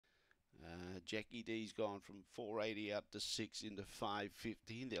Jackie D's gone from 480 out to 6 into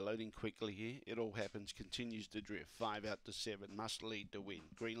 550. They're loading quickly here. It All Happens continues to drift. 5 out to 7. Must lead to win.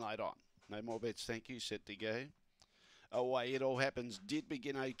 Green light on. No more bets, thank you. Set to go. Away It All Happens did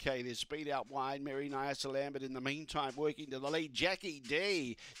begin okay. There's speed out wide. Mary Niasa Lambert in the meantime working to the lead. Jackie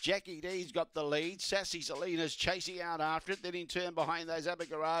D. Jackie D's got the lead. Sassy Selena's chasing out after it. Then in turn behind those,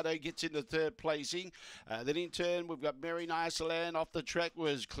 Abigarado gets into third placing. Then in turn we've got Mary Niasa Land off the track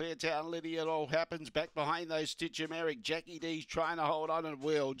was Cleartown Lydia. It All Happens back behind those Stitcher Merrick. Jackie D's trying to hold on and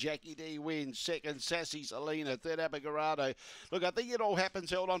will. Jackie D wins. Second Sassy Selena. Third Abigarado. Look, I think It All Happens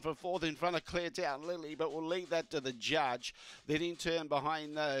held on for fourth in front of Cleartown Lily, but we'll leave that to the judge. Then in turn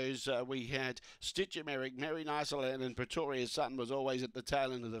behind those we had Stitcher Merrick, Mary Niceland and Pretoria Sutton was always at the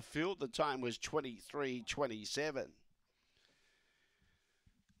tail end of the field. The time was 23:27.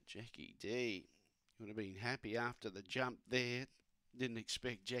 Jackie D would have been happy after the jump there. Didn't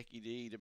expect Jackie D to